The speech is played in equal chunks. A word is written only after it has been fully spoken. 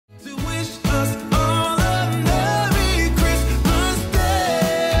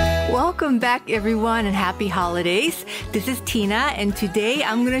Welcome back everyone and happy holidays. This is Tina and today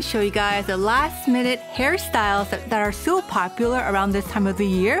I'm going to show you guys the last minute hairstyles that are so popular around this time of the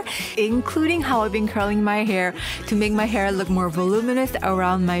year, including how I've been curling my hair to make my hair look more voluminous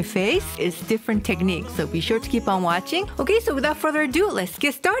around my face. It's different techniques, so be sure to keep on watching. Okay, so without further ado, let's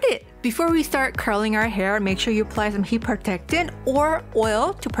get started. Before we start curling our hair, make sure you apply some heat protectant or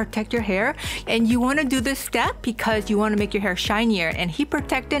oil to protect your hair. And you want to do this step because you want to make your hair shinier, and heat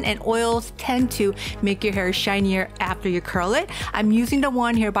protectant and oils tend to make your hair shinier after you curl it. I'm using the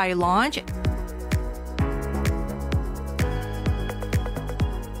one here by Launch.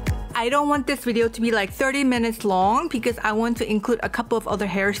 I don't want this video to be like 30 minutes long because I want to include a couple of other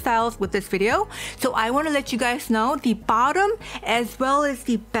hairstyles with this video. So I want to let you guys know the bottom as well as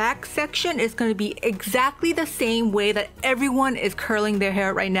the back section is going to be exactly the same way that everyone is curling their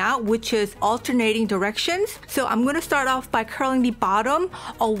hair right now, which is alternating directions. So I'm going to start off by curling the bottom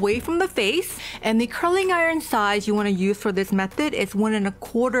away from the face, and the curling iron size you want to use for this method is 1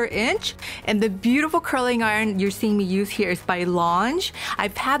 1/4 inch. And the beautiful curling iron you're seeing me use here is by Launch.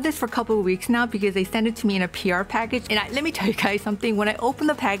 I've had this for couple of weeks now because they sent it to me in a PR package, and let me tell you guys something. When I opened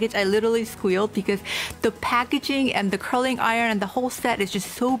the package, I literally squealed because the packaging and the curling iron and the whole set is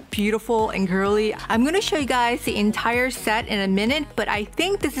just so beautiful and girly. I'm going to show you guys the entire set in a minute, but I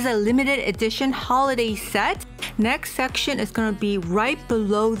think this is a limited edition holiday set. Next section is going to be right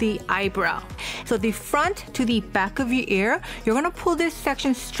below the eyebrow. So the front to the back of your ear, you're going to pull this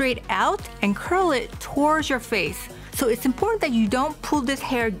section straight out and curl it towards your face. So it's important that you don't pull this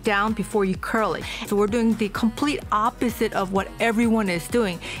hair down before you curl it. So we're doing the complete opposite of what everyone is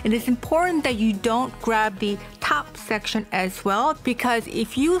doing. And it's important that you don't grab the top section as well, because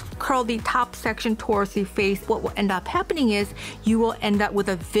if you curl the top section towards the face, what will end up happening is you will end up with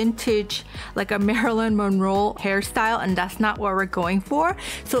a vintage, like a Marilyn Monroe hairstyle, and that's not what we're going for.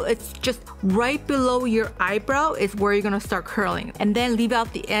 So it's just right below your eyebrow is where you're gonna start curling. And then leave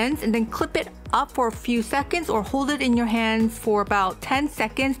out the ends and then clip it up for a few seconds or hold it in your hands for about 10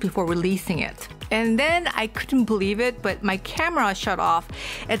 seconds before releasing it. And then I couldn't believe it, but my camera shut off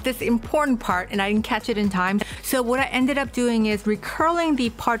at this important part and I didn't catch it in time. So what I ended up doing is recurling the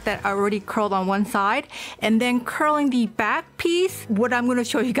part that I already curled on one side and then curling the back piece, what I'm going to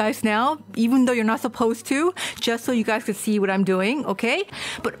show you guys now, even though you're not supposed to, just so you guys can see what I'm doing, okay?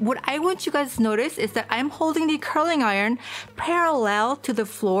 But what I want you guys to notice is that I'm holding the curling iron parallel to the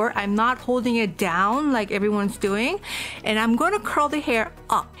floor. I'm not holding it down like everyone's doing. And I'm going to curl the hair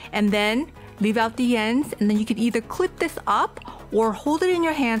up and then leave out the ends, and then you can either clip this up or hold it in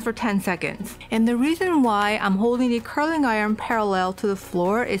your hands for 10 seconds. And the reason why I'm holding the curling iron parallel to the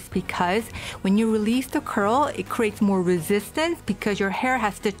floor is because when you release the curl, it creates more resistance because your hair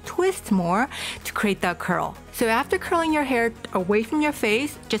has to twist more to create that curl. So after curling your hair away from your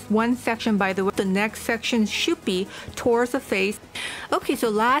face, just one section by the way, the next section should be towards the face. Okay, so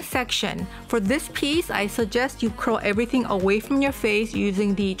last section. For this piece, I suggest you curl everything away from your face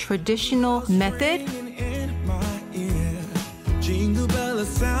using the traditional method. Jingle bell, a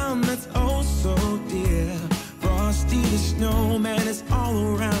sound that's oh so dear. Frosty the snowman is all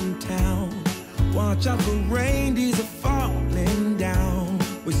around town. Watch out for reindeers are falling down.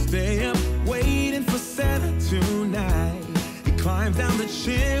 We stay up waiting for Santa tonight. He climbs down the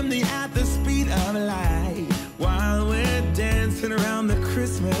chimney at the speed of light, while we're dancing around the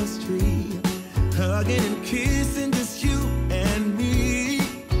Christmas tree, hugging and kissing just you and me.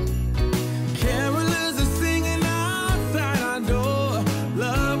 Carolers are singing outside our door,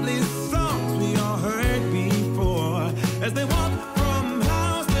 lovely songs we all heard before, as they walk from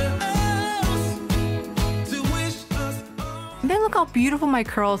house to house to wish us all. And then look how beautiful my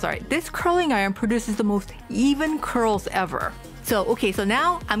curls are. This curling iron produces the most even curls ever. So okay, so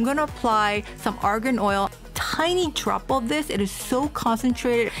now I'm gonna apply some argan oil. Tiny drop of this, it is so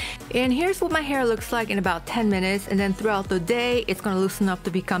concentrated. And here's what my hair looks like in about 10 minutes, and then throughout the day it's gonna loosen up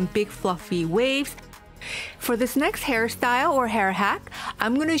to become big fluffy waves. For this next hairstyle or hair hack,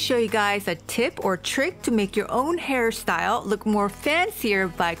 I'm going to show you guys a tip or trick to make your own hairstyle look more fancier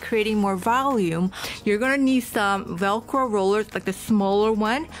by creating more volume. You're going to need some Velcro rollers, like the smaller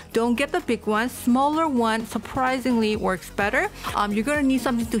one. Don't get the big one. Smaller one surprisingly works better. You're going to need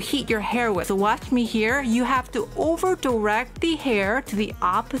something to heat your hair with. So watch me here. You have to over direct the hair to the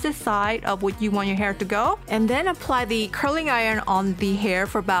opposite side of what you want your hair to go, and then apply the curling iron on the hair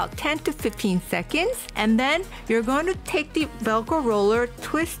for about 10 to 15 seconds. And then you're going to take the Velcro roller,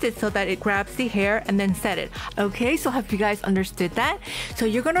 twist it so that it grabs the hair, and then set it. Okay, so have you guys understood that? So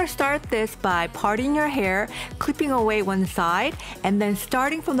you're going to start this by parting your hair, clipping away one side, and then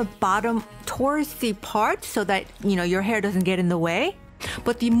starting from the bottom towards the part so that, you know, your hair doesn't get in the way.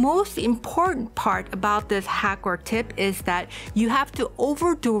 But the most important part about this hack or tip is that you have to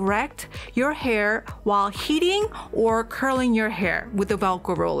over direct your hair while heating or curling your hair with the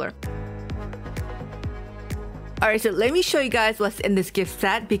Velcro roller. Alright, so let me show you guys what's in this gift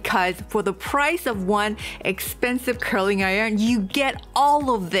set, because for the price of one expensive curling iron, you get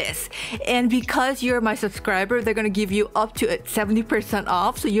all of this. And because you're my subscriber, they're going to give you up to 70%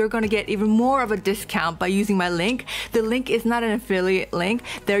 off, so you're going to get even more of a discount by using my link. The link is not an affiliate link,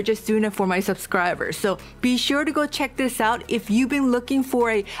 they're just doing it for my subscribers. So be sure to go check this out. If you've been looking for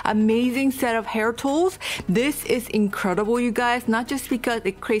an amazing set of hair tools, this is incredible, you guys. Not just because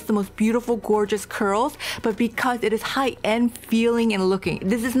it creates the most beautiful, gorgeous curls, but because it is high-end feeling and looking.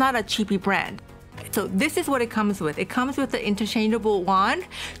 This is not a cheapy brand. So this is what it comes with. It comes with the interchangeable wand,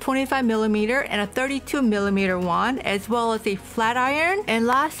 25mm and a 32mm wand, as well as a flat iron. And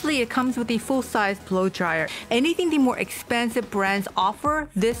lastly, it comes with a full-size blow dryer. Anything the more expensive brands offer,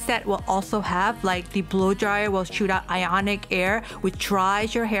 this set will also have. Like the blow dryer will shoot out ionic air, which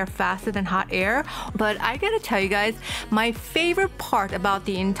dries your hair faster than hot air. But I gotta tell you guys, my favorite part about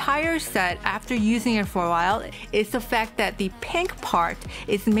the entire set after using it for a while is the fact that the pink part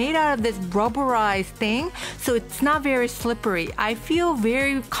is made out of this rubberized thing, so it's not very slippery. I feel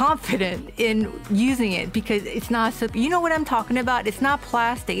very confident in using it because it's not slippery. You know what I'm talking about? It's not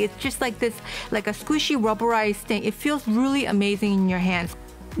plastic. It's just like this, like a squishy rubberized thing. It feels really amazing in your hands.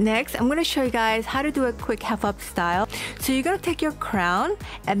 Next, I'm going to show you guys how to do a quick half-up style. So you're going to take your crown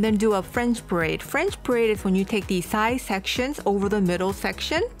and then do a French braid. French braid is when you take the side sections over the middle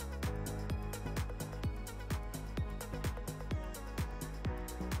section.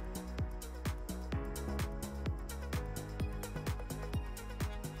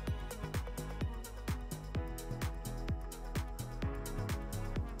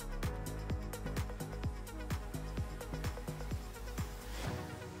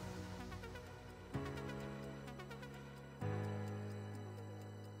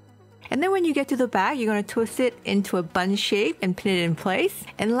 And then when you get to the back, you're going to twist it into a bun shape and pin it in place.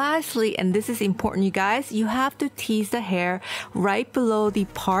 And lastly, and this is important, you guys, you have to tease the hair right below the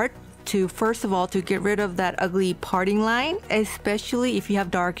part to, first of all, to get rid of that ugly parting line, especially if you have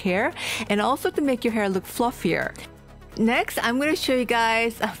dark hair, and also to make your hair look fluffier. Next, I'm going to show you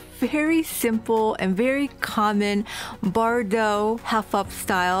guys a very simple and very common Bardot half-up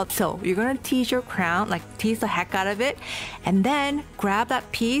style. So you're going to tease your crown, like tease the heck out of it, and then grab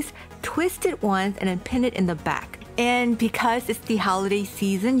that piece, twist it once, and then pin it in the back. And because it's the holiday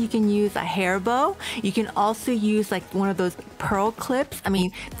season, you can use a hair bow. You can also use like one of those pearl clips. I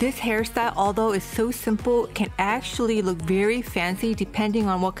mean, this hairstyle, although it's so simple, can actually look very fancy depending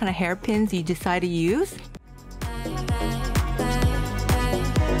on what kind of hairpins you decide to use.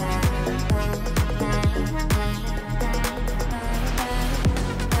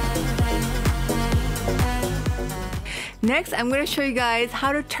 Next, I'm going to show you guys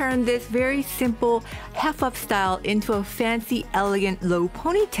how to turn this very simple half-up style into a fancy, elegant low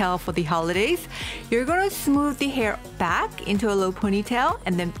ponytail for the holidays. You're going to smooth the hair back into a low ponytail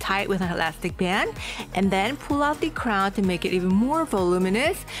and then tie it with an elastic band, and then pull out the crown to make it even more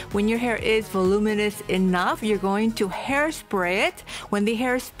voluminous. When your hair is voluminous enough, you're going to hairspray it. When the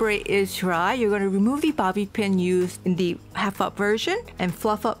hairspray is dry, you're going to remove the bobby pin used in the half-up version and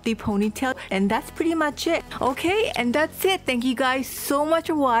fluff up the ponytail, and that's pretty much it. Okay, and that's it. Thank you guys so much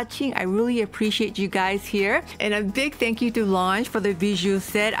for watching. I really appreciate you guys here, and a big thank you to Launch for the visual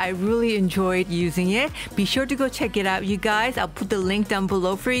set. I really enjoyed using it. Be sure to go check it out, you guys. I'll put the link down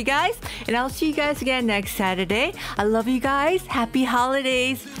below for you guys, and I'll see you guys again next Saturday. I love you guys. Happy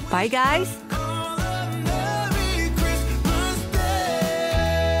holidays. Bye guys.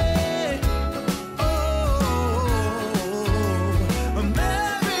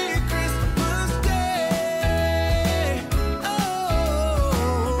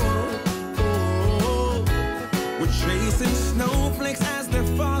 Snowflakes as they're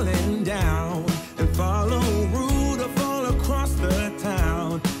falling down, and follow Rudolph all across the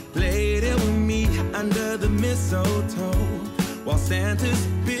town. Played it with me under the mistletoe while Santa's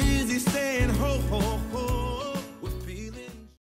busy saying ho ho ho.